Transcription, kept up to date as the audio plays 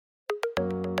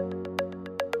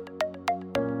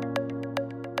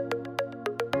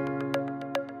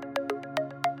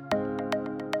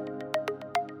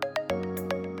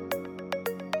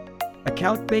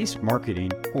Account-based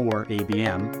marketing, or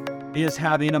ABM, is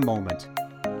having a moment.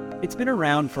 It's been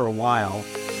around for a while,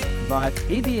 but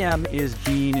ABM is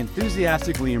being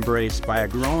enthusiastically embraced by a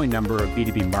growing number of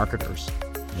B2B marketers.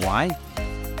 Why?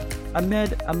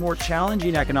 Amid a more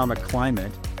challenging economic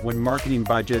climate, when marketing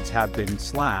budgets have been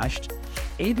slashed,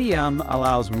 ABM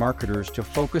allows marketers to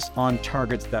focus on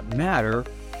targets that matter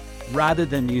rather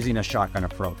than using a shotgun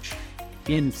approach.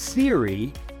 In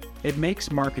theory, it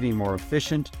makes marketing more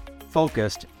efficient,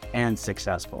 focused, and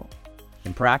successful.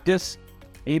 In practice,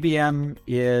 ABM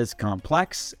is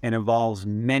complex and involves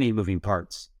many moving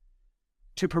parts.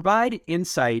 To provide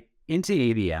insight into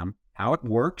ABM, how it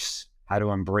works, how to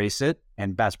embrace it,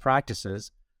 and best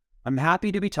practices, I'm happy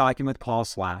to be talking with Paul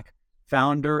Slack,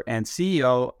 founder and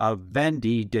CEO of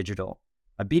Vende Digital,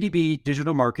 a B2B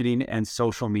digital marketing and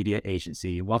social media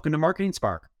agency. Welcome to Marketing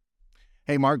Spark.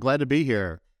 Hey, Mark, glad to be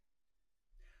here.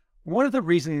 One of the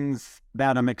reasons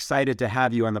that I'm excited to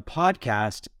have you on the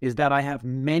podcast is that I have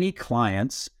many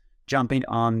clients jumping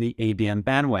on the ABM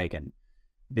bandwagon.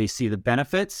 They see the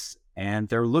benefits and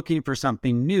they're looking for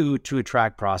something new to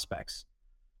attract prospects.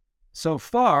 So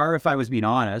far, if I was being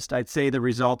honest, I'd say the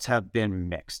results have been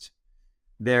mixed.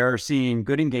 They're seeing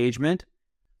good engagement.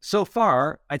 So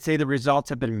far, I'd say the results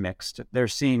have been mixed. They're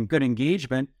seeing good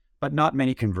engagement, but not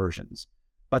many conversions.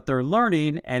 But they're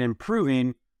learning and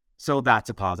improving, so that's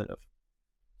a positive.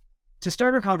 To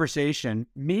start our conversation,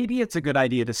 maybe it's a good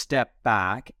idea to step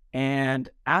back and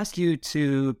ask you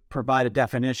to provide a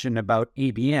definition about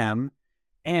ABM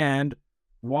and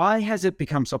why has it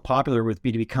become so popular with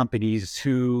B2B companies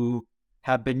who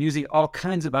have been using all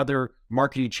kinds of other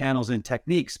marketing channels and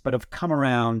techniques, but have come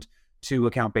around to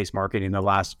account-based marketing in the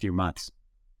last few months?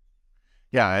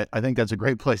 Yeah, I think that's a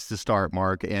great place to start,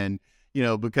 Mark. And,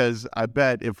 because I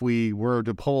bet if we were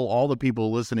to poll all the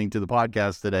people listening to the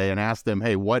podcast today and ask them,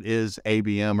 hey, what is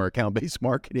ABM or account-based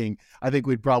marketing? I think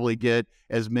we'd probably get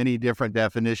as many different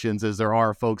definitions as there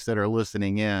are folks that are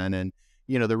listening in. And,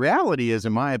 the reality is,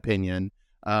 in my opinion,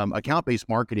 account-based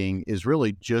marketing is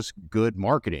really just good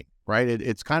marketing, right?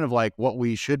 It's kind of like what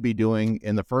we should be doing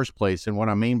in the first place. And what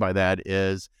I mean by that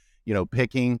is,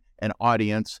 picking an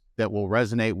audience that will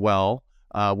resonate well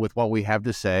with what we have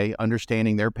to say,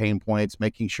 understanding their pain points,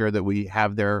 making sure that we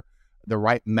have the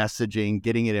right messaging,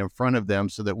 getting it in front of them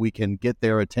so that we can get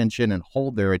their attention and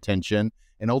hold their attention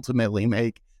and ultimately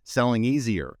make selling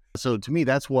easier. So to me,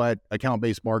 that's what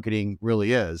account-based marketing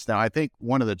really is. Now, I think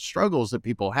one of the struggles that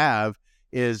people have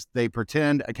is they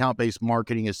pretend account-based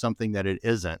marketing is something that it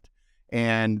isn't.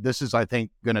 And this is, I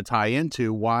think, going to tie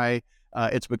into why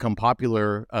it's become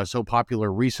so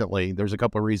popular recently. There's a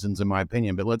couple of reasons in my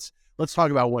opinion, but let's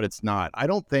talk about what it's not. I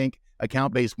don't think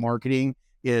account-based marketing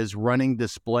is running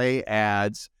display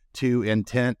ads to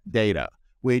intent data,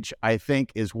 which I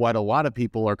think is what a lot of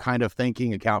people are kind of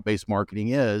thinking account-based marketing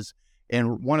is.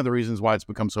 And one of the reasons why it's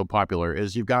become so popular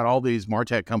is you've got all these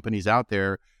MarTech companies out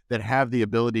there that have the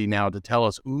ability now to tell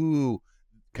us, ooh,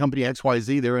 company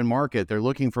XYZ, they're in market. They're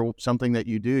looking for something that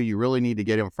you do. You really need to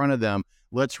get in front of them.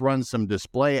 Let's run some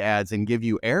display ads and give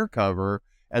you air cover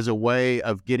as a way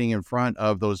of getting in front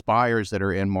of those buyers that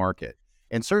are in market.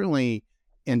 And certainly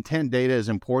intent data is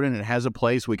important. It has a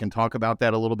place. We can talk about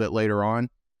that a little bit later on.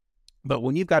 But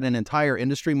when you've got an entire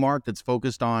industry, Mark, that's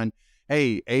focused on,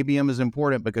 hey, ABM is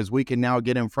important because we can now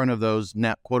get in front of those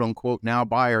quote unquote now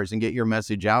buyers and get your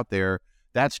message out there,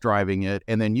 that's driving it.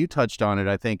 And then you touched on it,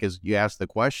 I think, as you asked the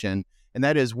question, and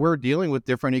that is we're dealing with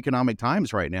different economic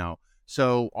times right now.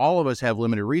 So all of us have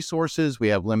limited resources. We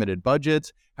have limited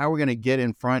budgets. How are we going to get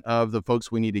in front of the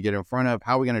folks we need to get in front of?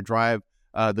 How are we going to drive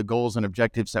the goals and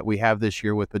objectives that we have this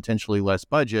year with potentially less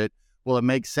budget? Well, it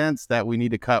makes sense that we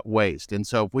need to cut waste. And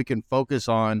so if we can focus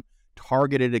on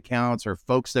targeted accounts or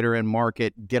folks that are in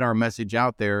market, get our message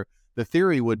out there, the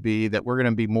theory would be that we're going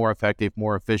to be more effective,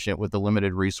 more efficient with the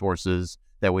limited resources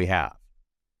that we have.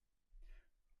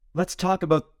 Let's talk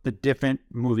about the different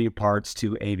moving parts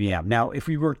to ABM. Now, if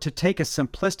we were to take a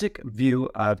simplistic view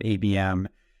of ABM,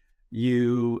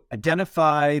 you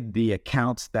identify the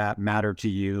accounts that matter to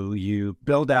you, you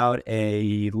build out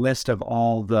a list of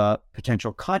all the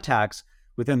potential contacts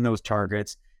within those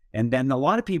targets, and then a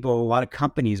lot of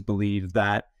companies believe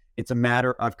that it's a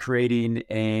matter of creating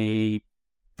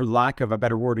for lack of a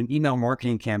better word, an email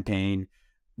marketing campaign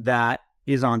that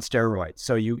is on steroids.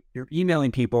 So you're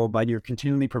emailing people, but you're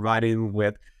continually providing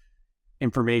with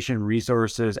information,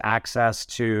 resources, access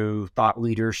to thought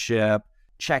leadership,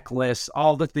 checklists,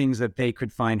 all the things that they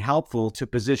could find helpful to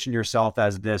position yourself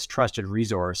as this trusted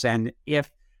resource. And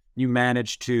if you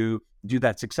manage to do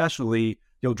that successfully,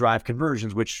 you'll drive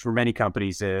conversions, which for many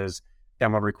companies is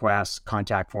demo requests,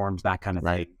 contact forms, that kind of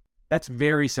thing. That's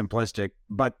very simplistic,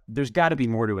 but there's got to be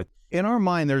more to it. In our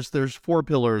mind, there's four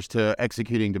pillars to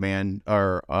executing demand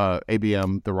or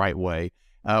ABM the right way.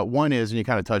 One is, and you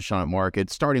kind of touched on it, Mark,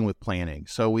 it's starting with planning.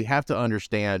 So we have to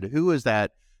understand who is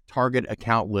that target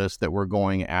account list that we're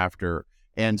going after.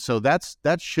 And so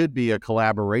that should be a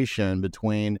collaboration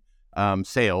between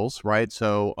sales, right?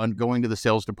 So going to the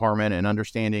sales department and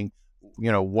understanding,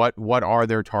 what are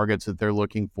their targets that they're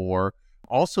looking for.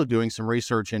 Also doing some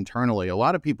research internally. A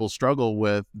lot of people struggle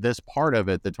with this part of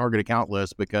it, the target account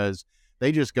list, because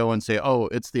they just go and say, oh,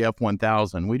 it's the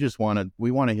F1000.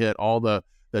 We want to hit all the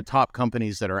top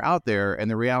companies that are out there.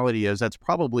 And the reality is that's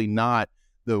probably not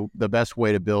the best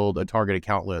way to build a target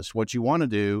account list. What you want to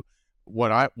do,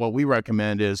 what we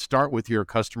recommend is start with your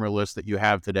customer list that you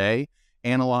have today,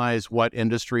 analyze what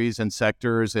industries and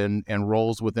sectors and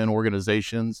roles within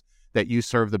organizations that you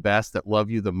serve the best, that love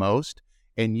you the most,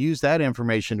 and use that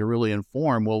information to really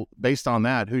inform, well, based on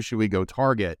that, who should we go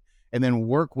target? And then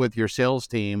work with your sales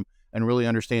team and really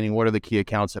understanding what are the key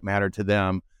accounts that matter to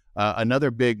them.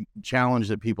 Another big challenge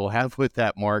that people have with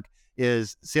that, Mark,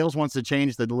 is sales wants to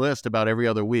change the list about every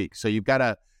other week. So you've got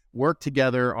to work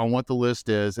together on what the list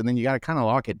is, and then you got to kind of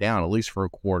lock it down, at least for a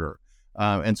quarter.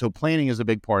 And so planning is a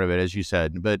big part of it, as you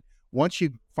said. But once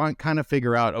you kind of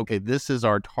figure out, okay, this is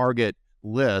our target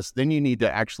list, then you need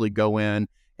to actually go in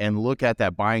and look at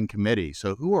that buying committee.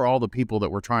 So who are all the people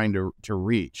that we're trying to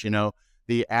reach?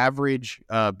 The average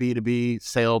B2B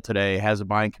sale today has a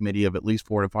buying committee of at least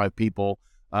 4 to 5 people.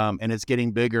 And it's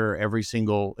getting bigger every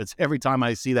time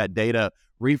I see that data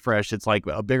refresh, it's like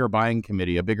a bigger buying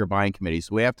committee.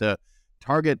 So we have to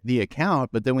target the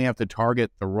account, but then we have to target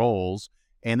the roles.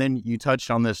 And then you touched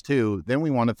on this too. Then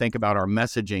we want to think about our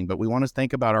messaging, but we want to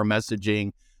think about our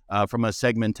messaging from a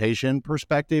segmentation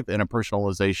perspective and a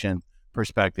personalization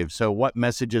perspective. So what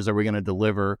messages are we going to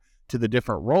deliver to the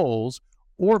different roles,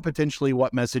 or potentially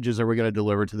what messages are we going to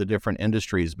deliver to the different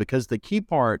industries? Because the key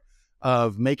part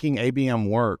of making ABM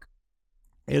work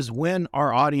is when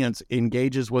our audience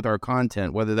engages with our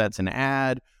content, whether that's an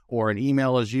ad or an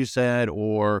email, as you said,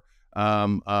 or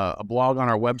a blog on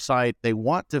our website.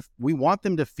 We want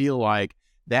them to feel like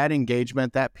that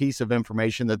engagement, that piece of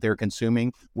information that they're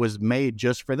consuming was made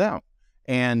just for them.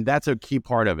 And that's a key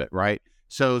part of it, right?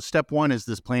 So step one is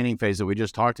this planning phase that we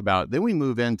just talked about. Then we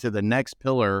move into the next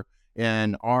pillar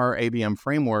in our ABM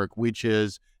framework, which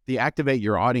is the activate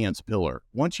your audience pillar.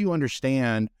 Once you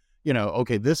understand,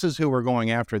 okay, this is who we're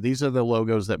going after. These are the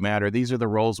logos that matter. These are the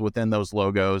roles within those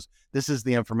logos. This is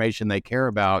the information they care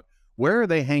about. Where are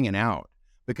they hanging out?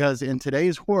 Because in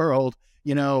today's world,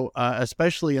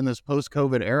 especially in this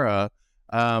post-COVID era,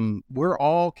 we're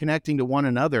all connecting to one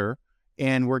another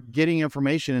and we're getting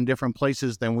information in different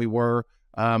places than we were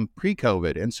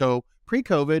pre-COVID. And so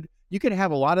pre-COVID, you could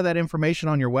have a lot of that information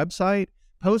on your website.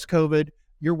 Post-COVID,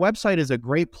 your website is a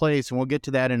great place, and we'll get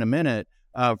to that in a minute,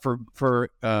 for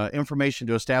information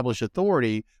to establish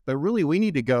authority. But really, we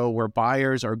need to go where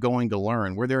buyers are going to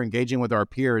learn, where they're engaging with our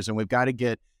peers, and we've got to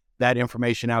get that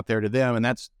information out there to them. And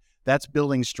that's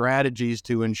building strategies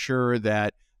to ensure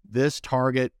that this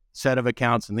target set of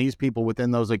accounts and these people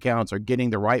within those accounts are getting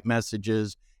the right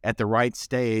messages at the right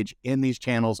stage in these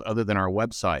channels other than our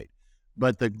website.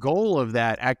 But the goal of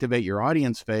that activate your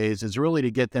audience phase is really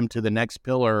to get them to the next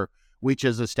pillar, which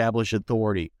is establish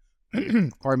authority.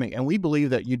 Pardon me. And we believe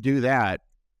that you do that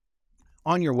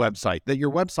on your website, that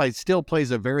your website still plays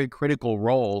a very critical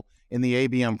role in the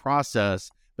ABM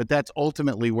process, but that's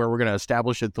ultimately where we're going to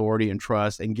establish authority and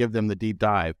trust and give them the deep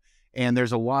dive. And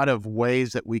there's a lot of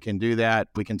ways that we can do that.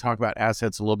 We can talk about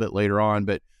assets a little bit later on,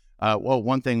 but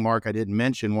one thing, Mark, I didn't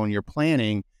mention, when you're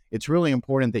planning, it's really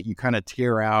important that you kind of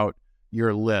tier out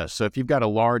your list. So if you've got a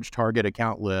large target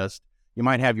account list, you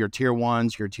might have your tier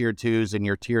 1s, your tier 2s, and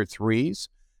your tier 3s,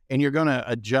 and you're going to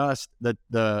adjust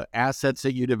the assets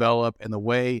that you develop and the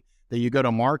way that you go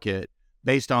to market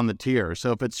based on the tier.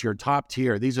 So if it's your top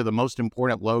tier, these are the most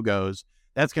important logos,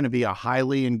 that's going to be a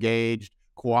highly engaged,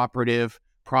 cooperative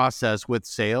process with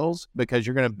sales, because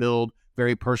you're going to build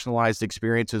very personalized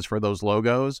experiences for those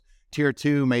logos. Tier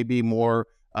 2 may be more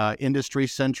industry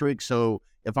centric. So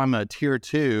if I'm a tier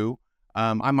 2,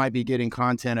 I might be getting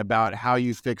content about how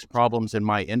you fix problems in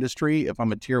my industry. If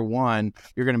I'm a tier 1,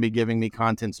 you're going to be giving me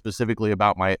content specifically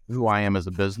about who I am as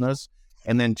a business.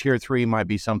 And then tier 3 might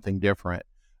be something different.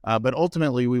 But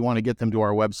ultimately, we want to get them to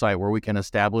our website where we can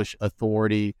establish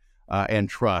authority and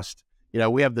trust.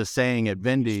 We have the saying at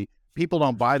Vende, people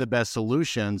don't buy the best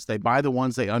solutions. They buy the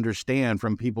ones they understand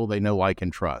from people they know, like,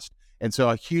 and trust. And so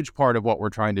a huge part of what we're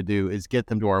trying to do is get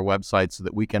them to our website so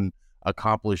that we can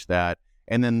accomplish that.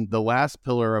 And then the last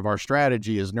pillar of our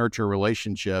strategy is nurture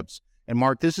relationships. And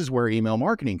Mark, this is where email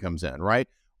marketing comes in, right?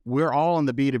 We're all in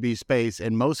the B2B space.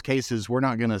 In most cases, we're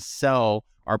not going to sell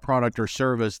our product or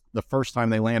service the first time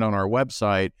they land on our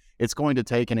website. It's going to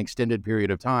take an extended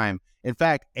period of time. In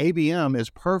fact, ABM is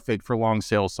perfect for long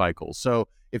sales cycles. So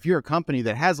if you're a company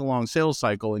that has a long sales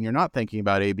cycle and you're not thinking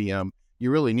about ABM,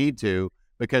 you really need to,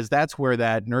 because that's where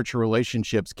that nurture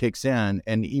relationships kicks in,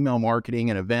 and email marketing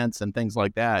and events and things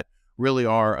like that really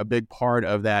are a big part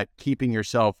of that, keeping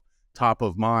yourself top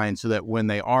of mind so that when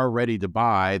they are ready to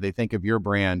buy, they think of your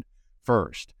brand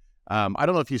first. I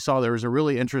don't know if you saw, there was a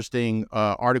really interesting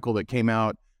article that came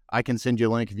out. I can send you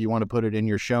a link if you want to put it in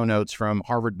your show notes, from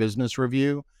Harvard Business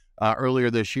Review earlier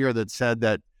this year, that said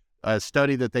that a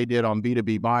study that they did on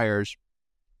B2B buyers,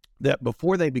 that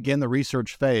before they begin the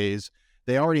research phase,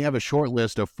 they already have a short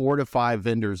list of 4 to 5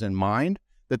 vendors in mind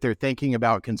that they're thinking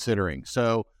about considering.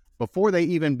 So before they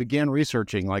even begin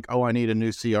researching, like, oh, I need a new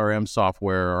CRM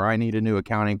software, or I need a new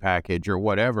accounting package, or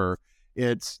whatever,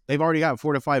 they've already got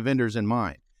 4 to 5 vendors in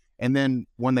mind. And then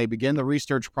when they begin the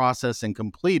research process and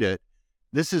complete it,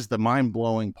 this is the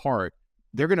mind-blowing part.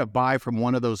 They're going to buy from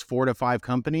one of those 4 to 5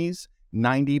 companies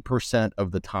 90%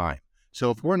 of the time.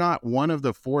 So if we're not one of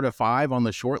the 4 to 5 on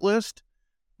the short list,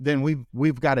 then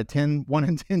we've got a 1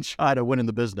 in 10 shot of winning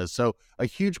the business. So a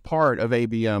huge part of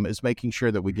ABM is making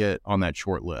sure that we get on that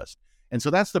short list. And so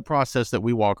that's the process that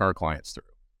we walk our clients through.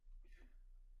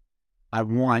 I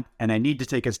need to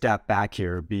take a step back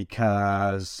here,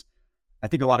 because I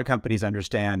think a lot of companies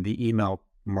understand the email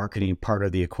marketing part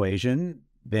of the equation.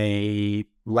 They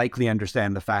likely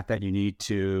understand the fact that you need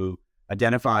to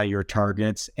identify your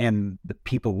targets and the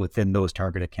people within those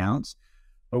target accounts.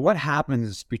 But what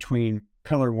happens between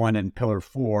pillar 1 and pillar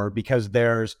 4, because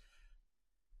there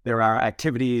are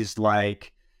activities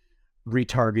like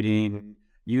retargeting,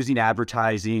 using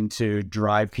advertising to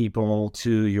drive people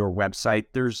to your website.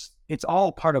 It's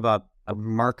all part of a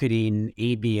marketing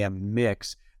ABM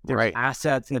mix. There's Right.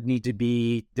 assets that need to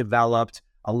be developed,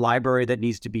 a library that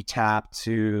needs to be tapped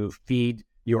to feed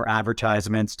your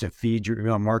advertisements, to feed your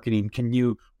email marketing. Can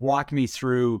you walk me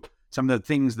through some of the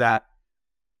things that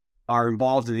are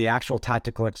involved in the actual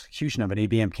tactical execution of an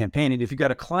ABM campaign? And if you've got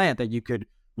a client that you could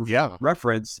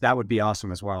reference, that would be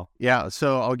awesome as well. Yeah.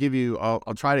 So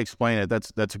I'll try to explain it.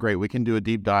 That's great. We can do a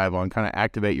deep dive on kind of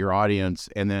activate your audience,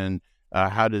 and then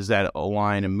how does that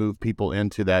align and move people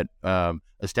into that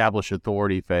establish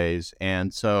authority phase.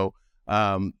 And so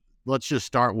let's just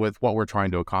start with what we're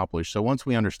trying to accomplish. So once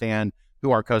we understand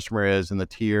who our customer is and the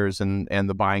tiers and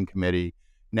the buying committee,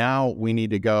 now we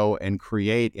need to go and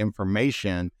create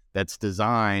information that's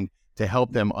designed to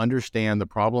help them understand the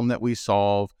problem that we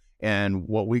solve and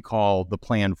what we call the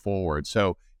plan forward.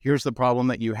 So here's the problem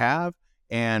that you have,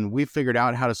 and we've figured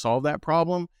out how to solve that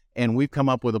problem, and we've come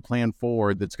up with a plan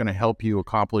forward that's going to help you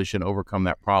accomplish and overcome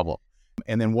that problem.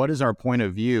 And then what is our point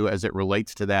of view as it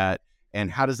relates to that, and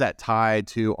how does that tie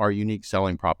to our unique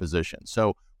selling proposition?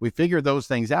 So we figure those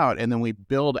things out, and then we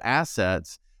build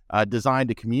assets designed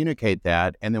to communicate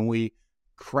that, and then we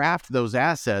craft those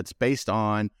assets based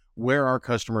on where our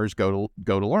customers go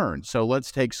to learn. So let's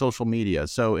take social media.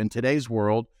 So in today's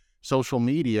world, social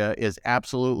media is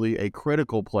absolutely a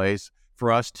critical place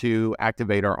for us to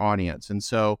activate our audience. And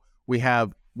so we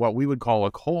have what we would call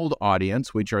a cold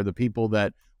audience, which are the people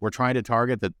that we're trying to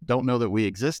target that don't know that we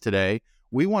exist today.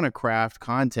 We want to craft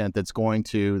content that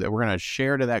we're going to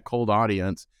share to that cold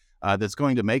audience, that's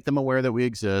going to make them aware that we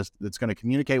exist, that's going to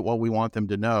communicate what we want them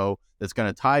to know, that's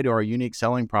going to tie to our unique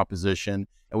selling proposition.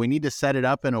 And we need to set it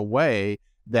up in a way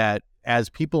that as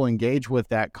people engage with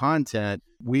that content,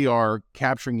 we are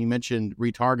capturing, you mentioned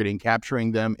retargeting,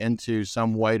 capturing them into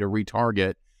some way to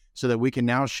retarget so that we can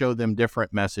now show them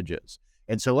different messages.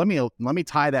 And so let me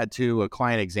tie that to a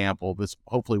client example. This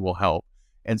hopefully will help.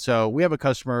 And so we have a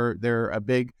customer, they're a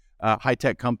big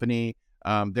high-tech company.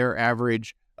 Their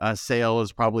average sale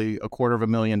is probably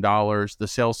 $250,000. The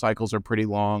sales cycles are pretty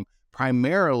long.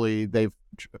 Primarily, they've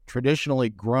traditionally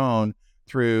grown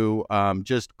through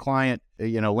just client,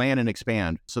 land and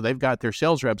expand. So they've got their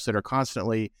sales reps that are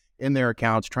constantly in their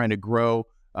accounts trying to grow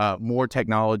more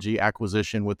technology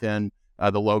acquisition within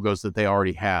the logos that they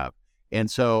already have. And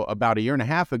so about a year and a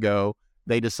half ago,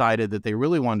 they decided that they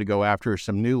really wanted to go after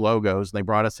some new logos. And they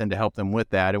brought us in to help them with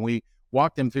that. And we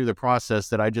walked them through the process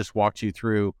that I just walked you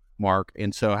through, Mark.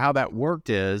 And so how that worked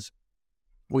is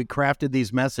we crafted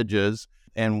these messages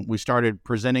and we started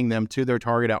presenting them to their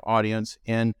target audience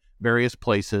in various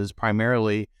places,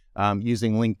 primarily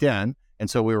using LinkedIn. And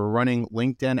so we were running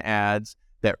LinkedIn ads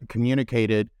that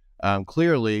communicated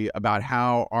clearly about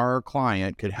how our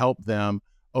client could help them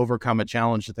overcome a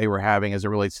challenge that they were having as it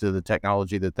relates to the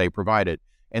technology that they provided.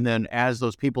 And then as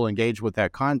those people engaged with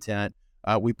that content,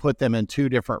 we put them in two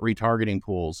different retargeting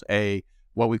pools,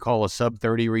 what we call a sub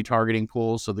 30 retargeting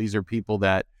pool. So these are people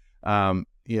that,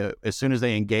 as soon as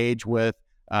they engage with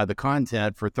the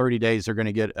content for 30 days, they're going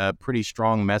to get a pretty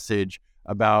strong message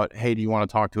about, hey, do you want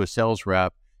to talk to a sales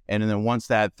rep? And then once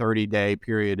that 30-day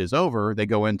period is over, they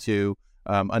go into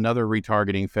another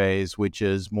retargeting phase, which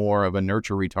is more of a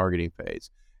nurture retargeting phase.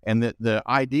 And the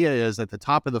idea is at the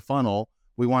top of the funnel,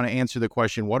 we want to answer the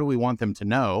question, what do we want them to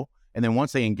know? And then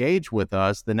once they engage with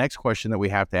us, the next question that we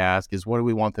have to ask is, what do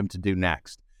we want them to do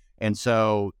next? And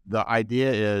so the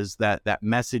idea is that that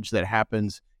message that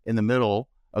happens in the middle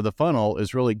of the funnel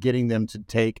is really getting them to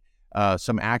take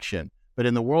some action. But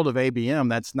in the world of ABM,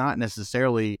 that's not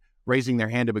necessarily raising their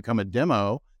hand to become a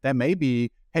demo. That may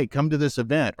be, hey, come to this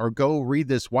event, or go read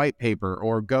this white paper,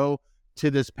 or go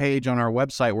to this page on our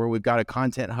website where we've got a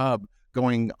content hub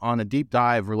going on a deep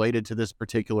dive related to this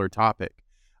particular topic.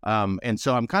 And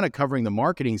so I'm kind of covering the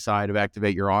marketing side of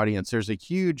Activate Your Audience. There's a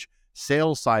huge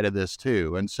sales side of this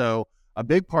too. And so a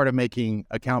big part of making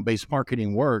account-based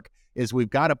marketing work is we've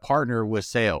got to partner with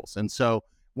sales. And so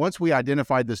once we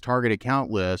identified this target account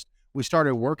list, we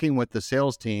started working with the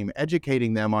sales team,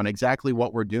 educating them on exactly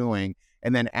what we're doing,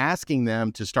 and then asking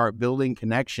them to start building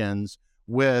connections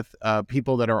with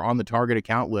people that are on the target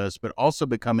account list, but also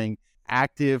becoming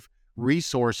active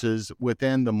resources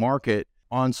within the market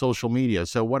on social media.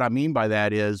 So what I mean by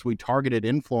that is we targeted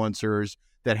influencers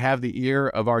that have the ear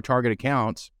of our target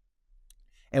accounts,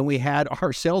 and we had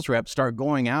our sales reps start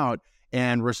going out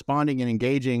and responding and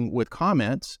engaging with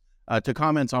comments to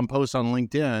comments on posts on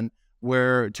LinkedIn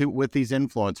with these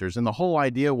influencers. And the whole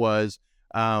idea was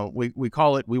we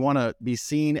call it, we want to be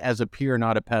seen as a peer,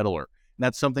 not a peddler. And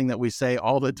that's something that we say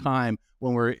all the time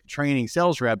when we're training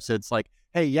sales reps. It's like,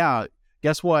 hey, yeah,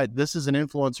 guess what? This is an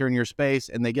influencer in your space,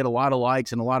 and they get a lot of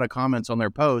likes and a lot of comments on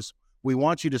their posts. We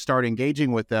want you to start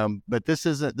engaging with them, but this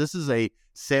is a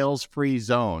sales-free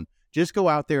zone. Just go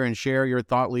out there and share your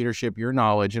thought leadership, your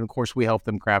knowledge, and of course, we help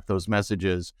them craft those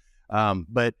messages.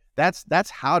 But that's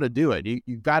how to do it.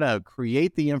 You've got to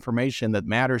create the information that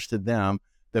matters to them,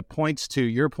 that points to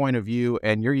your point of view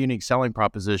and your unique selling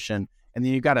proposition, and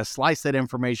then you've got to slice that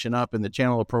information up in the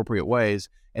channel appropriate ways,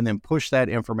 and then push that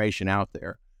information out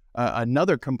there.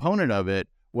 Another component of it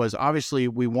was, obviously,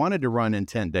 we wanted to run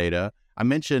intent data. I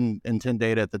mentioned intent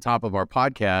data at the top of our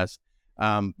podcast,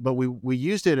 but we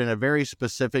used it in a very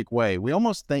specific way. We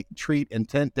almost treat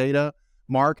intent data,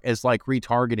 Mark, as like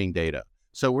retargeting data.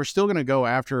 So we're still going to go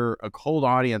after a cold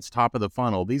audience, top of the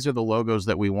funnel. These are the logos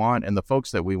that we want and the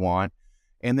folks that we want.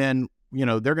 And then,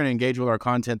 they're going to engage with our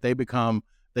content. They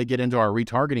get into our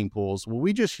retargeting pools. Well,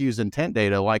 we just use intent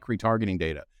data like retargeting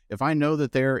data. If I know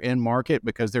that they're in market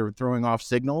because they're throwing off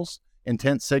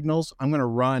intent signals, I'm going to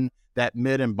run that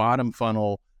mid and bottom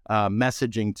funnel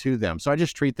messaging to them. So I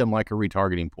just treat them like a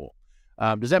retargeting pool.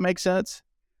 Does that make sense?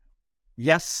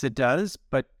 Yes, it does.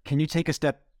 But can you take a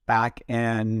step back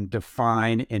and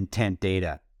define intent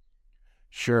data?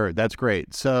 Sure, that's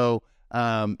great. So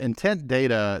intent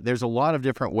data, there's a lot of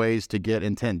different ways to get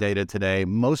intent data today,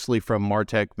 mostly from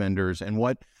MarTech vendors. And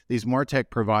what these MarTech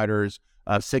providers,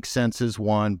 Sixth Sense is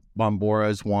one, Bombora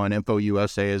is one,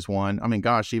 InfoUSA is one. I mean,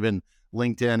 gosh, even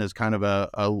LinkedIn is kind of a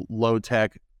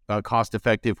low-tech,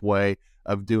 cost-effective way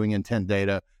of doing intent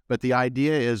data. But the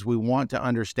idea is we want to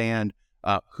understand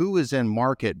who is in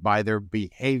market by their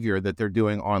behavior that they're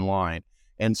doing online.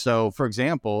 And so, for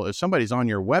example, if somebody's on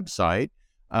your website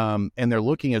and they're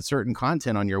looking at certain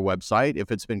content on your website,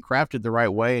 if it's been crafted the right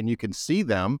way and you can see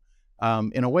them,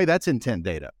 in a way, that's intent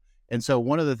data. And so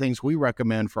one of the things we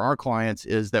recommend for our clients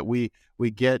is that we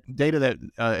get data that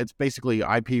it's basically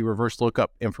IP reverse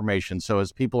lookup information. So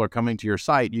as people are coming to your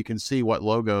site, you can see what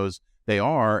logos they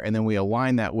are, and then we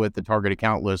align that with the target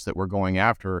account list that we're going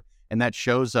after. And that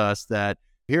shows us that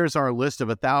here's our list of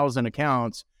 1,000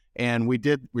 accounts, and we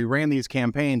ran these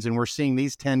campaigns, and we're seeing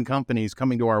these 10 companies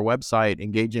coming to our website,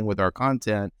 engaging with our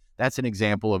content. That's an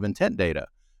example of intent data.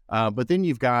 But then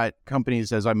you've got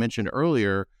companies, as I mentioned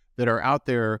earlier, that are out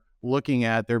there looking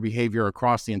at their behavior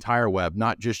across the entire web,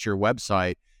 not just your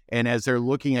website. And as they're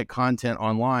looking at content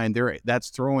online, that's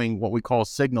throwing what we call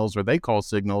signals, or they call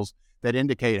signals, that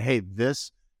indicate, hey,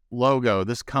 this logo,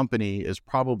 this company is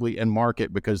probably in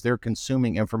market because they're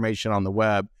consuming information on the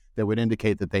web that would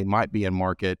indicate that they might be in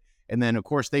market. And then, of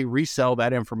course, they resell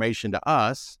that information to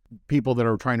us, people that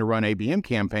are trying to run ABM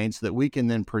campaigns, so that we can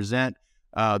then present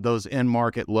those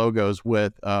in-market logos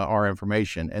with our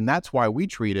information. And that's why we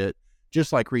treat it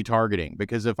just like retargeting,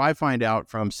 because if I find out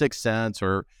from Sixth Sense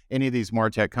or any of these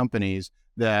MarTech companies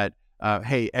that,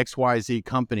 hey, XYZ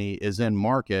company is in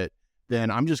market,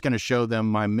 then I'm just going to show them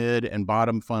my mid and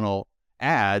bottom funnel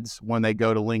ads when they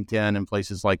go to LinkedIn and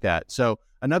places like that. So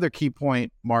another key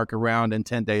point, Mark, around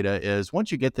intent data is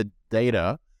once you get the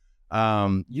data,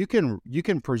 you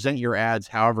can present your ads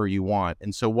however you want.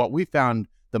 And so what we found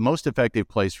the most effective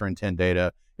place for intent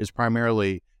data is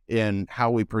primarily in how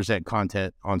we present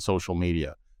content on social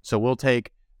media. So we'll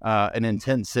take an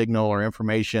intent signal or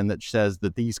information that says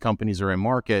that these companies are in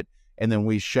market, and then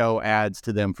we show ads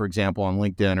to them, for example, on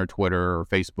LinkedIn or Twitter or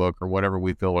Facebook or whatever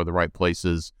we feel are the right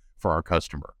places for our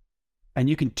customer. And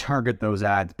you can target those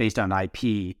ads based on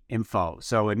IP info.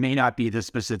 So it may not be the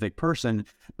specific person,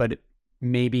 but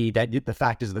maybe that the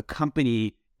fact is the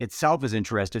company itself is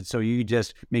interested. So you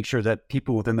just make sure that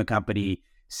people within the company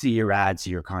see your ads,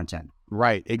 see your content.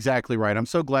 Right, exactly right. I'm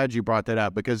so glad you brought that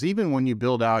up, because even when you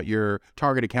build out your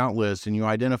target account list and you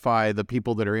identify the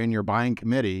people that are in your buying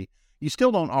committee, you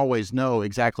still don't always know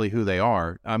exactly who they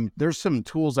are. There's some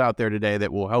tools out there today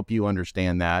that will help you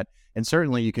understand that. And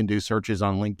certainly you can do searches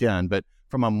on LinkedIn, but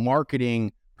from a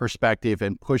marketing perspective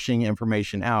and pushing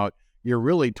information out, you're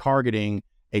really targeting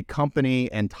a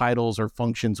company and titles or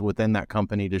functions within that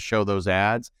company to show those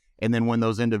ads. And then when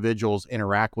those individuals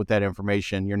interact with that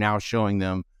information, you're now showing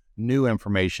them new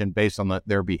information based on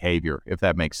their behavior, if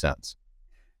that makes sense.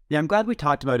 Yeah, I'm glad we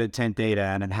talked about intent data,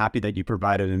 and I'm happy that you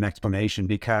provided an explanation,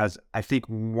 because I think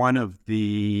one of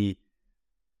the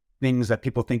things that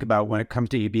people think about when it comes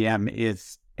to ABM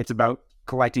is it's about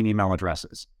collecting email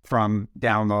addresses from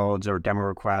downloads or demo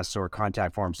requests or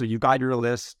contact forms. So you've got your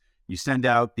list, you send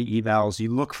out the emails,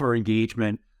 you look for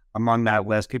engagement among that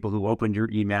list, people who opened your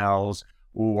emails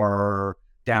or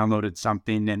downloaded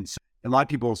something. And so a lot of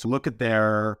people look at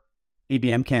their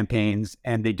ABM campaigns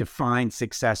and they define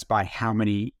success by how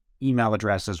many email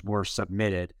addresses were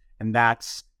submitted. And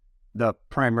that's the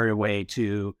primary way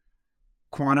to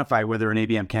quantify whether an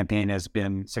ABM campaign has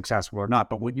been successful or not.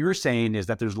 But what you're saying is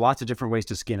that there's lots of different ways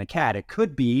to skin a cat. It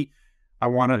could be, I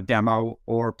want a demo,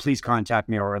 or please contact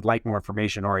me, or I'd like more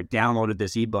information, or I downloaded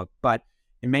this ebook. But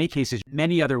in many cases,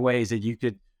 many other ways that you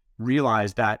could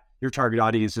realize that your target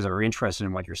audiences are interested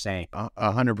in what you're saying.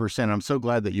 100%. I'm so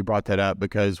glad that you brought that up,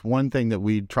 because one thing that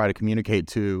we try to communicate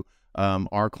to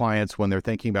our clients when they're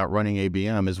thinking about running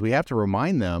ABM is we have to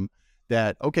remind them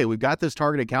that, okay, we've got this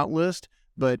target account list,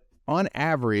 but on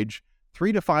average,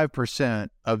 3 to 5%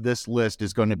 of this list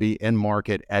is going to be in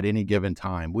market at any given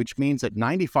time, which means that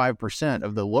 95%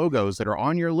 of the logos that are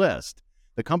on your list,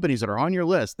 the companies that are on your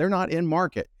list, they're not in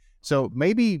market. So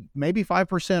maybe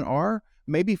 5% are,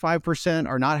 maybe 5%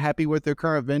 are not happy with their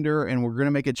current vendor, and we're going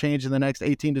to make a change in the next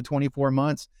 18 to 24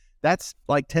 months. That's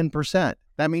like 10%.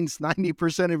 That means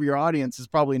 90% of your audience is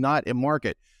probably not in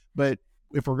market. But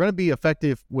if we're going to be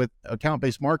effective with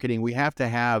account-based marketing, we have to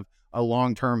have a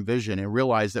long-term vision and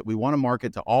realize that we want to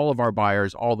market to all of our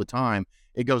buyers all the time.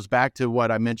 It goes back to what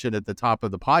I mentioned at the top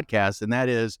of the podcast, and that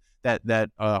is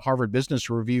that Harvard Business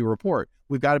Review report.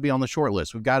 We've got to be on the short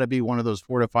list. We've got to be one of those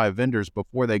 4 to 5 vendors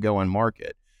before they go in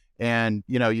market. And,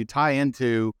 you tie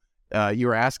into, you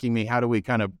were asking me, how do we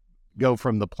kind of go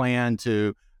from the plan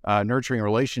to nurturing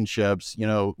relationships?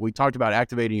 We talked about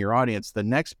activating your audience. The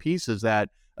next piece is that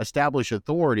establish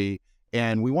authority.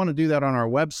 And we want to do that on our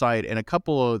website. And a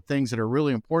couple of things that are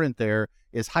really important there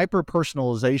is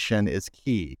hyper-personalization is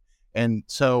key. And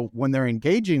so when they're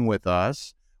engaging with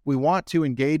us, we want to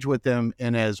engage with them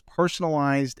in as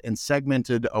personalized and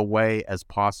segmented a way as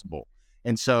possible.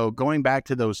 And so going back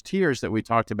to those tiers that we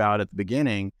talked about at the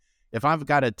beginning, if I've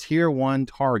got a tier 1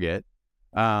 target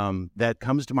that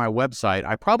comes to my website,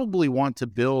 I probably want to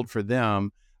build for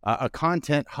them a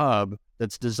content hub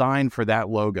that's designed for that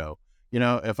logo.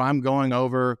 If I'm going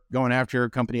after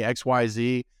company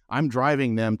XYZ, I'm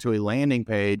driving them to a landing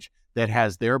page that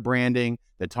has their branding,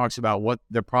 that talks about what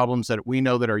the problems that we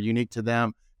know that are unique to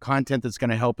them, content that's going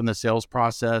to help in the sales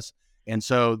process. And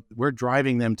so we're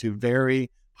driving them to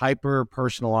very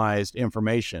hyper-personalized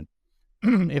information.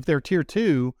 If they're tier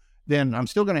 2, then I'm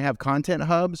still going to have content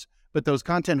hubs, but those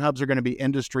content hubs are going to be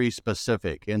industry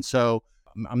specific. And so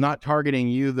I'm not targeting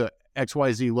you, the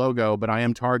XYZ logo, but I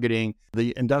am targeting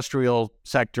the industrial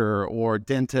sector or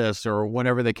dentists or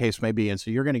whatever the case may be. And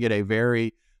so you're going to get a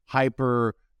very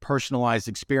hyper personalized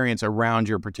experience around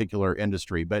your particular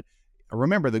industry. But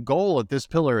remember, the goal at this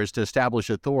pillar is to establish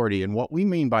authority. And what we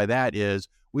mean by that is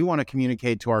we want to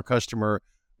communicate to our customer,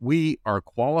 we are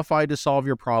qualified to solve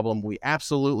your problem. We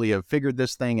absolutely have figured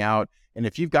this thing out. And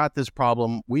if you've got this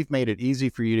problem, we've made it easy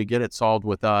for you to get it solved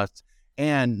with us.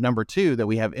 And number 2, that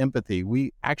we have empathy.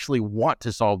 We actually want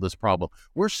to solve this problem.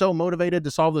 We're so motivated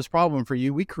to solve this problem for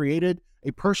you. We created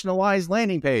a personalized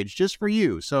landing page just for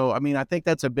you. So, I think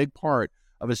that's a big part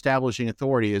of establishing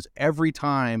authority is every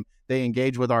time they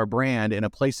engage with our brand in a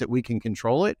place that we can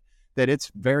control it, that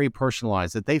it's very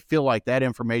personalized, that they feel like that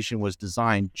information was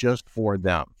designed just for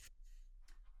them.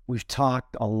 We've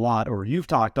talked a lot, or you've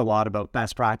talked a lot about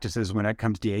best practices when it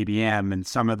comes to ABM and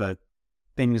some of the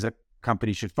things that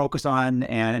companies should focus on,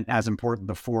 and as important,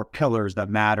 the 4 pillars that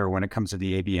matter when it comes to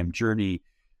the ABM journey.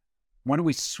 Why don't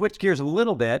we switch gears a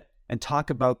little bit and talk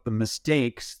about the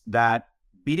mistakes that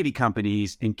B2B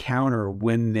companies encounter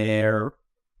when they're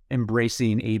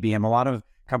embracing ABM. A lot of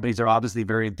companies are obviously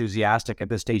very enthusiastic at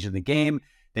this stage of the game.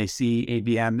 They see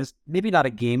ABM as maybe not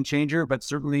a game changer, but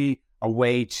certainly a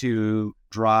way to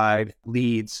drive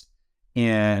leads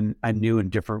in a new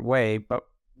and different way. But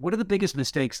what are the biggest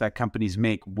mistakes that companies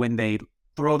make when they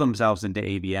throw themselves into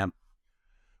ABM?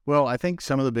 Well, I think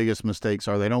some of the biggest mistakes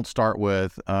are they don't start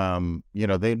with,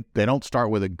 they don't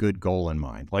start with a good goal in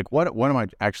mind. Like, what am I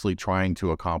actually trying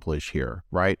to accomplish here,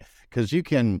 right? Because you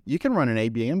can run an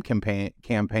ABM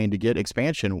campaign to get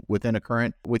expansion with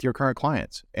your current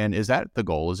clients. And is that the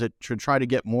goal? Is it to try to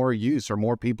get more use or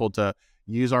more people to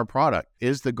use our product?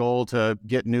 Is the goal to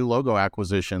get new logo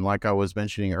acquisition, like I was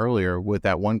mentioning earlier with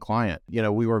that one client?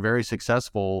 We were very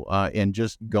successful in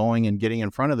just going and getting in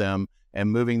front of them and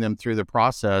moving them through the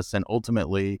process. And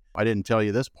ultimately, I didn't tell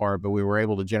you this part, but we were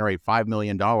able to generate $5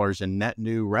 million in net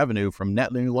new revenue from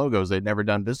net new logos they'd never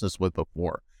done business with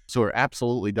before. So it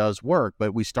absolutely does work,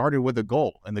 but we started with a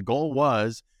goal, and the goal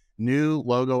was new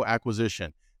logo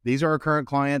acquisition. These are our current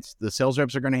clients. The sales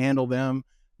reps are going to handle them.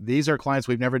 These are clients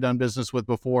we've never done business with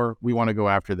before. We want to go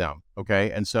after them.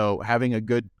 Okay. And so having a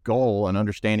good goal and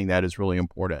understanding that is really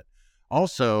important.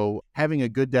 Also, having a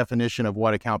good definition of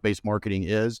what account-based marketing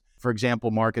is. For example,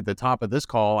 Mark, at the top of this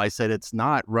call, I said it's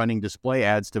not running display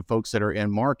ads to folks that are in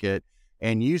market.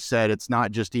 And you said it's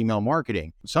not just email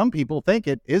marketing. Some people think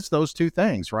it is those two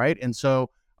things, right? And so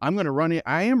I am running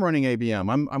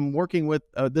ABM. I'm working with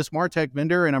this MarTech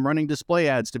vendor, and I'm running display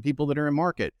ads to people that are in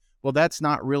market. Well, that's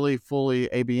not really fully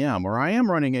ABM. Or I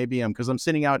am running ABM because I'm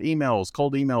sending out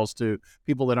cold emails to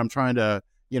people that I'm trying to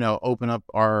open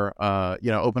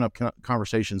up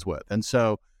conversations with. And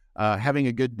so having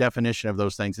a good definition of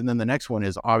those things. And then the next one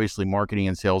is obviously marketing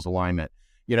and sales alignment.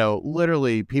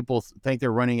 Literally people think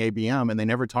they're running ABM and they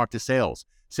never talk to sales.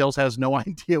 Sales has no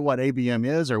idea what ABM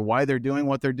is or why they're doing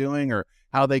what they're doing or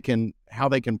how they can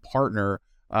partner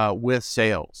with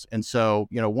sales. And so,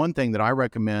 one thing that I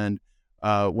recommend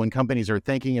when companies are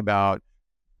thinking about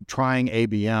trying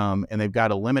ABM and they've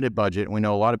got a limited budget, and we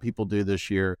know a lot of people do this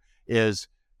year, is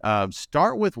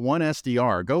start with one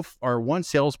SDR, or one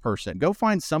salesperson. Go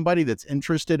find somebody that's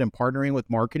interested in partnering with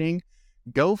marketing.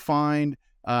 Go find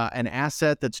an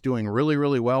asset that's doing really,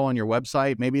 really well on your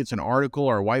website. Maybe it's an article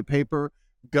or a white paper.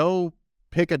 Go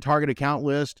pick a target account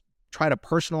list. Try to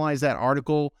personalize that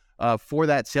article for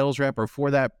that sales rep or for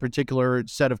that particular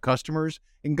set of customers,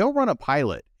 and go run a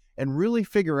pilot and really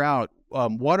figure out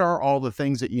what are all the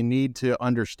things that you need to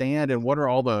understand and what are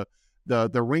all the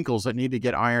wrinkles that need to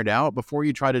get ironed out before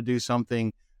you try to do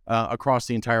something across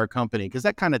the entire company. Because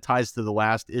that kind of ties to the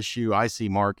last issue I see,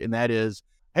 Mark, and that is,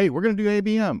 hey, we're going to do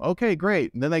ABM. Okay,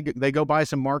 great. And then they go buy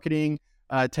some marketing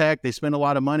tech. They spend a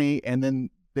lot of money, and then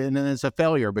it's a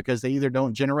failure because they either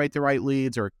don't generate the right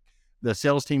leads, or the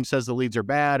sales team says the leads are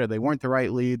bad, or they weren't the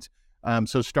right leads.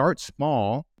 So start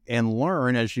small and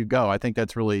learn as you go. I think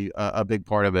that's really a big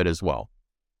part of it as well.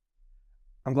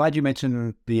 I'm glad you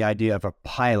mentioned the idea of a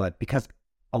pilot, because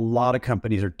a lot of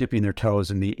companies are dipping their toes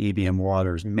in the ABM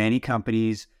waters. Many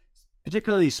companies,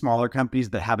 particularly smaller companies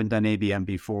that haven't done ABM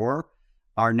before,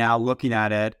 are now looking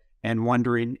at it and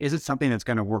wondering, is it something that's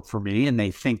going to work for me? And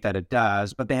they think that it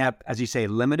does, but they have, as you say,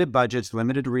 limited budgets,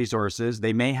 limited resources.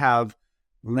 They may have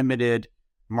limited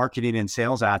marketing and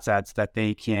sales assets that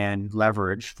they can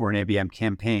leverage for an ABM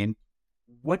campaign.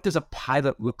 What does a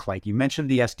pilot look like? You mentioned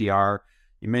the SDR.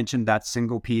 You mentioned that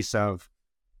single piece of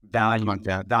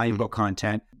valuable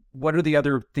content. What are the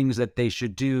other things that they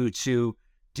should do to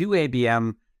do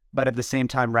ABM, but at the same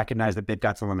time recognize that they've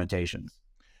got some limitations?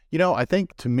 I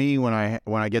think, to me, when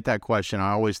I get that question,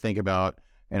 I always think about,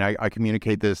 and I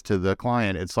communicate this to the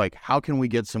client, it's like, how can we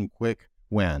get some quick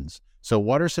wins? So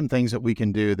what are some things that we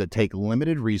can do that take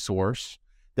limited resource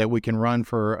that we can run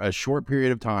for a short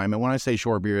period of time? And when I say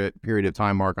short period of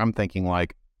time, Mark, I'm thinking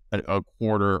like a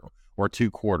quarter or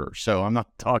 2 quarters. So I'm not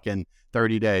talking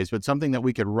 30 days, but something that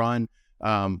we could run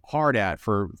hard at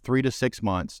for 3 to 6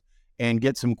 months and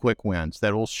get some quick wins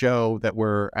that will show that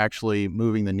we're actually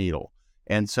moving the needle.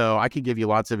 And so I could give you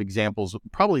lots of examples.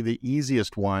 Probably the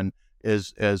easiest one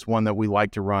is one that we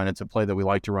like to run. It's a play that we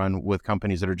like to run with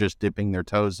companies that are just dipping their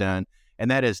toes in. And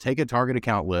that is, take a target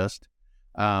account list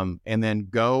and then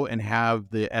go and have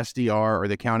the SDR or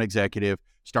the account executive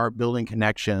start building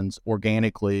connections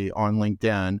organically on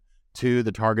LinkedIn to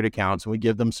the target accounts, and we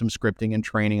give them some scripting and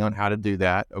training on how to do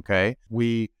that. Okay.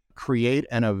 We create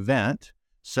an event.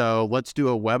 So let's do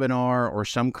a webinar or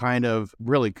some kind of a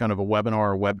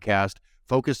webinar or webcast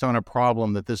focused on a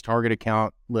problem that this target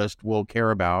account list will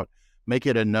care about. Make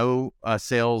it a no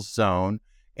sales zone,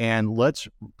 and let's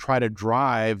try to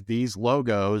drive these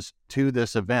logos to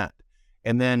this event.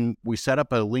 And then we set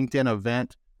up a LinkedIn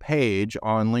event page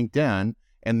on LinkedIn.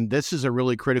 And this is a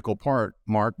really critical part,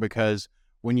 Mark, because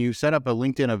when you set up a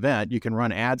LinkedIn event, you can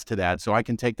run ads to that. So I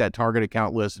can take that target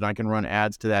account list and I can run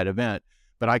ads to that event.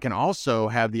 But I can also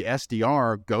have the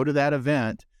SDR go to that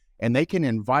event and they can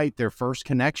invite their first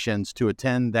connections to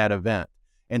attend that event.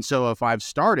 And so if I've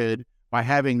started by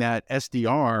having that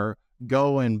SDR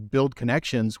go and build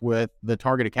connections with the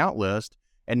target account list,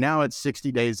 and now it's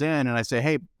 60 days in, and I say,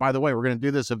 hey, by the way, we're going to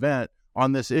do this event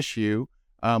on this issue.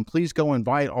 Please go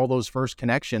invite all those first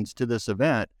connections to this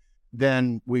event.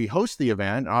 Then we host the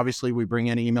event. Obviously, we bring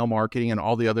in email marketing and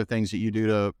all the other things that you do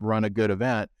to run a good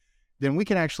event. Then we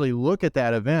can actually look at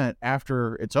that event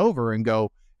after it's over and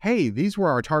go, hey, these were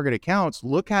our target accounts.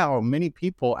 Look how many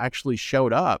people actually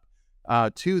showed up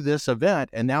to this event.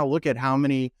 And now look at how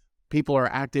many people are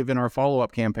active in our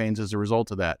follow-up campaigns as a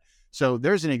result of that. So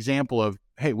there's an example of,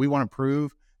 hey, we want to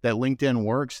prove that LinkedIn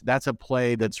works. That's a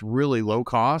play that's really low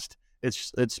cost.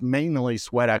 It's mainly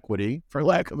sweat equity, for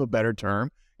lack of a better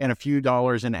term, and a few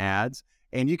dollars in ads.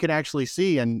 And you can actually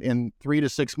see in 3 to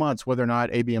 6 months whether or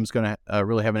not ABM is going to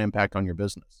really have an impact on your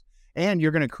business. And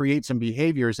you're going to create some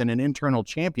behaviors and an internal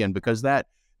champion, because that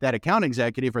account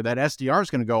executive or that SDR is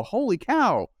going to go, holy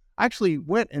cow, I actually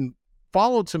went and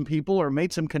followed some people or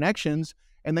made some connections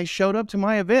and they showed up to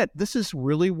my event. This is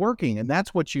really working. And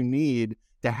that's what you need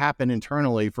to happen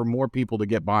internally for more people to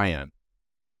get buy-in.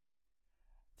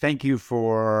 Thank you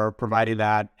for providing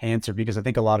that answer, because I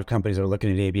think a lot of companies are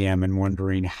looking at ABM and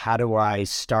wondering, how do I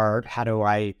start? How do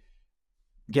I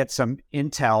get some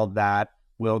intel that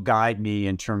will guide me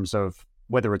in terms of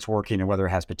whether it's working and whether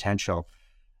it has potential?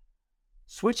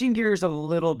 Switching gears a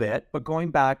little bit, but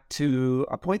going back to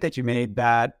a point that you made,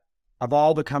 that of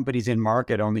all the companies in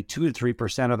market, only 2 to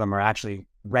 3% of them are actually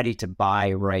ready to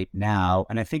buy right now.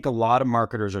 And I think a lot of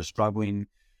marketers are struggling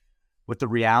with the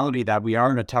reality that we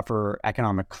are in a tougher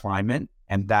economic climate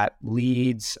and that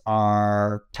leads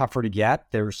are tougher to get.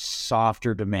 There's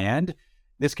softer demand.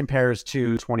 This compares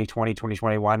to 2020,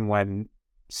 2021, when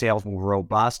sales were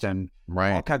robust and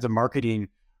all kinds of marketing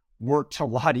worked a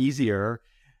lot easier.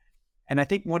 And I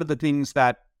think one of the things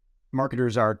that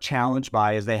marketers are challenged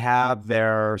by is they have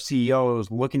their CEOs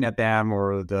looking at them,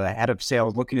 or the head of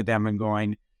sales looking at them and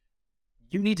going,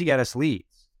 you need to get us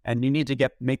leads and you need to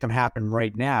make them happen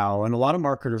right now. And a lot of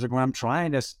marketers are going, I'm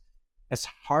trying as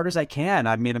hard as I can.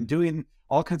 I mean, I'm doing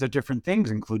all kinds of different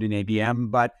things, including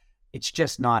ABM, but it's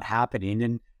just not happening.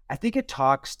 And I think it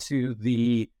talks to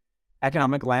the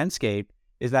economic landscape,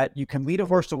 is that you can lead a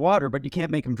horse to water, but you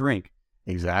can't make him drink.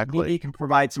 Exactly. Maybe you can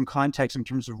provide some context in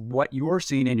terms of what you're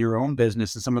seeing in your own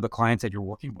business and some of the clients that you're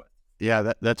working with.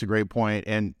 Yeah, that's a great point.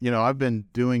 And, I've been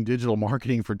doing digital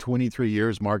marketing for 23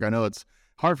 years, Mark. I know it's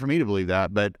hard for me to believe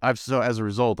that, but as a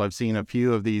result, I've seen a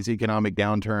few of these economic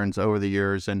downturns over the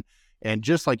years. And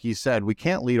just like you said, we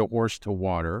can't lead a horse to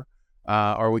water,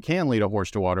 or we can lead a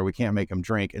horse to water. We can't make them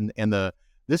drink. And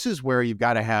this is where you've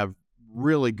got to have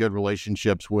really good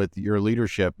relationships with your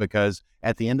leadership, because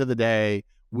at the end of the day,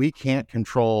 we can't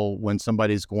control when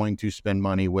somebody's going to spend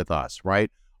money with us, right?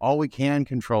 All we can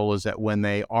control is that when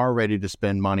they are ready to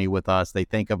spend money with us, they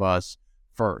think of us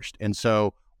first. And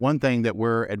so one thing that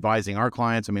we're advising our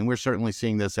clients, I mean, we're certainly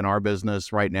seeing this in our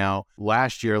business right now.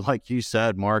 Last year, like you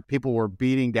said, Mark, people were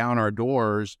beating down our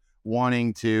doors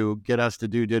wanting to get us to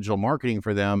do digital marketing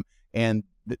for them. And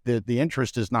the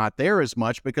interest is not there as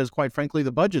much because, quite frankly,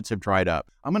 the budgets have dried up.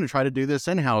 I'm going to try to do this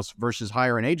in-house versus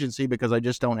hire an agency because I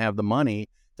just don't have the money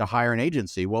to hire an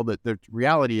agency. Well, the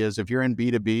reality is, if you're in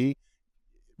B2B,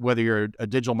 whether you're a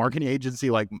digital marketing agency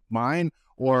like mine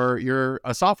or you're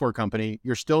a software company,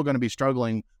 you're still going to be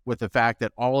struggling with the fact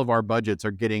that all of our budgets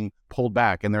are getting pulled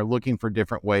back and they're looking for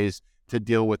different ways to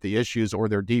deal with the issues, or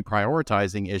they're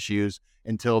deprioritizing issues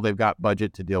until they've got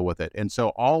budget to deal with it. And so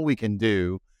all we can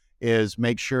do is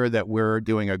make sure that we're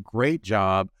doing a great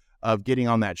job of getting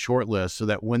on that short list so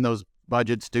that when those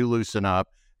budgets do loosen up,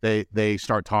 they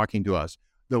start talking to us.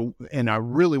 And I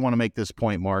really want to make this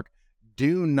point, Mark,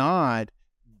 do not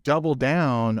double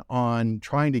down on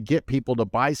trying to get people to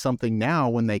buy something now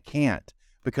when they can't,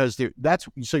 because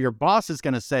so your boss is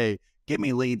going to say, give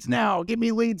me leads now.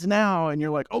 And you're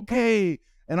like, okay.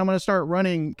 And I'm going to start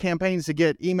running campaigns to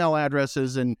get email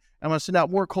addresses, and I'm going to send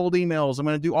out more cold emails. I'm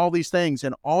going to do all these things.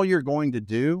 And all you're going to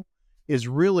do is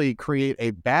really create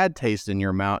a bad taste in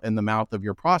the mouth of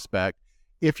your prospect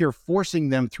if you're forcing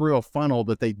them through a funnel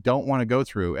that they don't want to go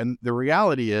through. And the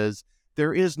reality is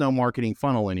there is no marketing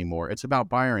funnel anymore. It's about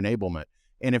buyer enablement.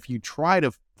 And if you try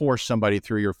to force somebody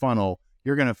through your funnel,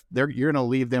 you're going to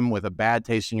leave them with a bad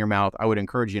taste in your mouth. I would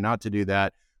encourage you not to do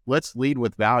that. Let's lead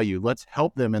with value. Let's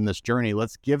help them in this journey.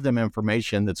 Let's give them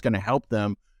information that's going to help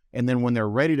them. And then when they're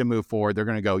ready to move forward, they're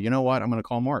going to go, you know what? I'm going to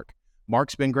call Mark.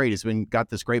 Mark's been great. He's got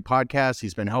this great podcast.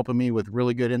 He's been helping me with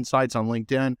really good insights on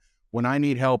LinkedIn. When I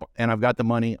need help and I've got the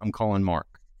money, I'm calling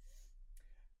Mark.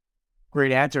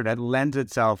 Great answer. That lends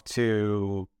itself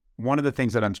to one of the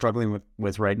things that I'm struggling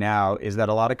with right now is that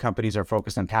a lot of companies are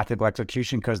focused on tactical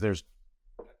execution because there's,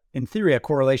 in theory, a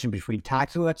correlation between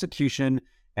tactical execution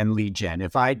and lead gen.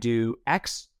 If I do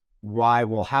X, Y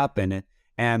will happen.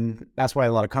 And that's why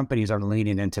a lot of companies are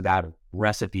leaning into that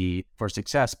recipe for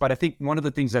success. But I think one of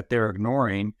the things that they're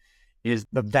ignoring is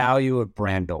the value of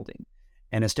brand building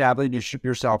and establishing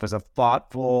yourself as a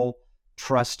thoughtful,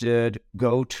 trusted,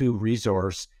 go-to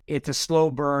resource. It's a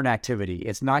slow burn activity.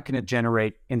 It's not going to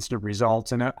generate instant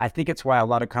results. And I think it's why a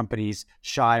lot of companies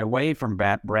shy away from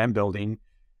brand building,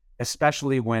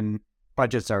 especially when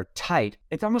budgets are tight.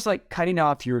 It's almost like cutting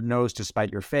off your nose to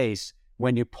spite your face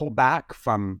when you pull back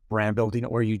from brand building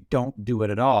or you don't do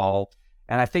it at all.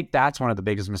 And I think that's one of the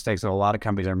biggest mistakes that a lot of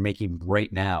companies are making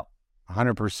right now.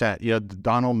 100%.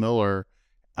 Donald Miller,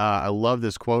 I love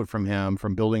this quote from him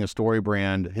from Building a Story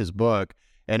Brand, his book,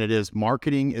 and it is,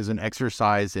 marketing is an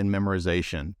exercise in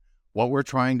memorization. What we're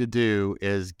trying to do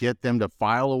is get them to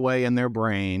file away in their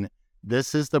brain,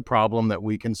 this is the problem that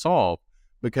we can solve.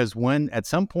 Because when at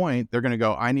some point they're going to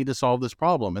go, I need to solve this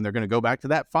problem. And they're going to go back to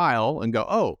that file and go,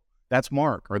 oh, that's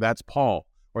Mark, or that's Paul,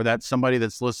 or that's somebody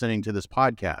that's listening to this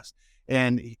podcast.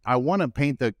 And I want to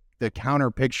paint the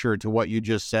counter picture to what you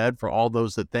just said for all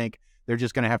those that think they're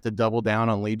just going to have to double down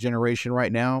on lead generation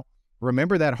right now.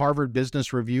 Remember that Harvard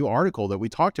Business Review article that we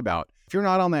talked about. If you're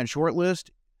not on that short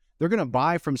list, they're going to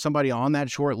buy from somebody on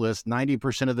that short list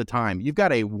 90% of the time. You've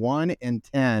got a 1 in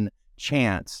 10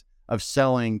 chance of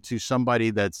selling to somebody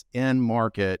that's in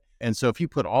market. And so if you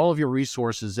put all of your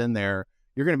resources in there,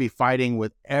 you're going to be fighting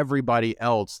with everybody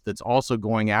else that's also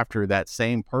going after that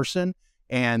same person.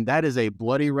 And that is a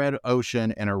bloody red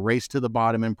ocean and a race to the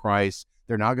bottom in price.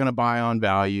 They're not going to buy on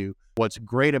value. What's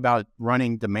great about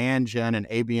running demand gen and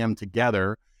ABM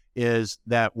together is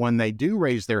that when they do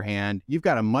raise their hand, you've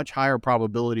got a much higher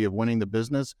probability of winning the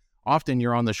business. Often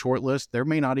you're on the short list. There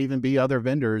may not even be other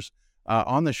vendors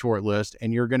on the short list,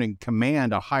 and you're going to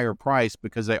command a higher price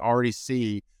because they already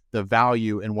see the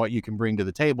value in what you can bring to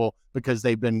the table because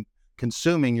they've been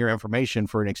consuming your information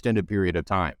for an extended period of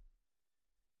time.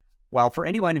 Well, for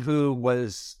anyone who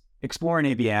was exploring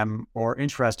ABM or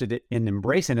interested in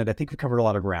embracing it, I think we covered a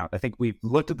lot of ground. I think we've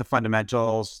looked at the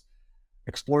fundamentals,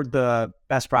 explored the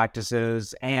best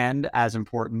practices, and as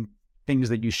important, things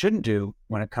that you shouldn't do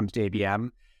when it comes to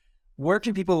ABM. Where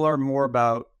can people learn more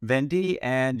about Vende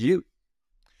and you?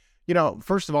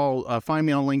 First of all, find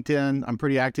me on LinkedIn. I'm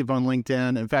pretty active on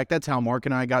LinkedIn. In fact, that's how Mark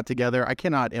and I got together. I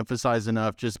cannot emphasize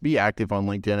enough, just be active on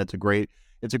LinkedIn. It's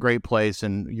a great place,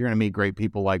 and you're going to meet great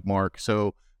people like Mark.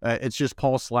 So it's just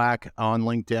Paul Slack on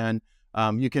LinkedIn.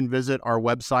 You can visit our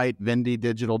website,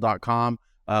 vendedigital.com,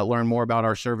 learn more about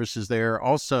our services there.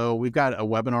 Also, we've got a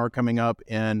webinar coming up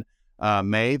in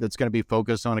May that's going to be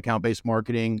focused on account-based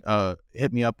marketing.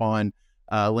 Hit me up on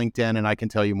LinkedIn, and I can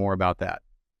tell you more about that.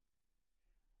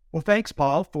 Well, thanks,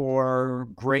 Paul, for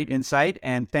great insight.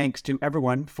 And thanks to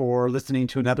everyone for listening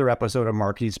to another episode of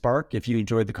Marketing Spark. If you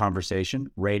enjoyed the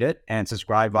conversation, rate it and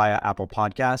subscribe via Apple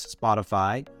Podcasts,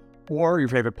 Spotify, or your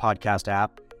favorite podcast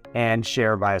app, and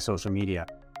share via social media.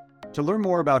 To learn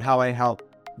more about how I help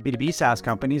B2B SaaS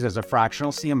companies as a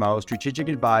fractional CMO, strategic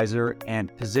advisor,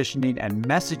 and positioning and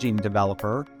messaging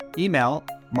developer, email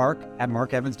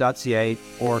mark@markevans.ca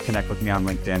or connect with me on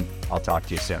LinkedIn. I'll talk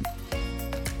to you soon.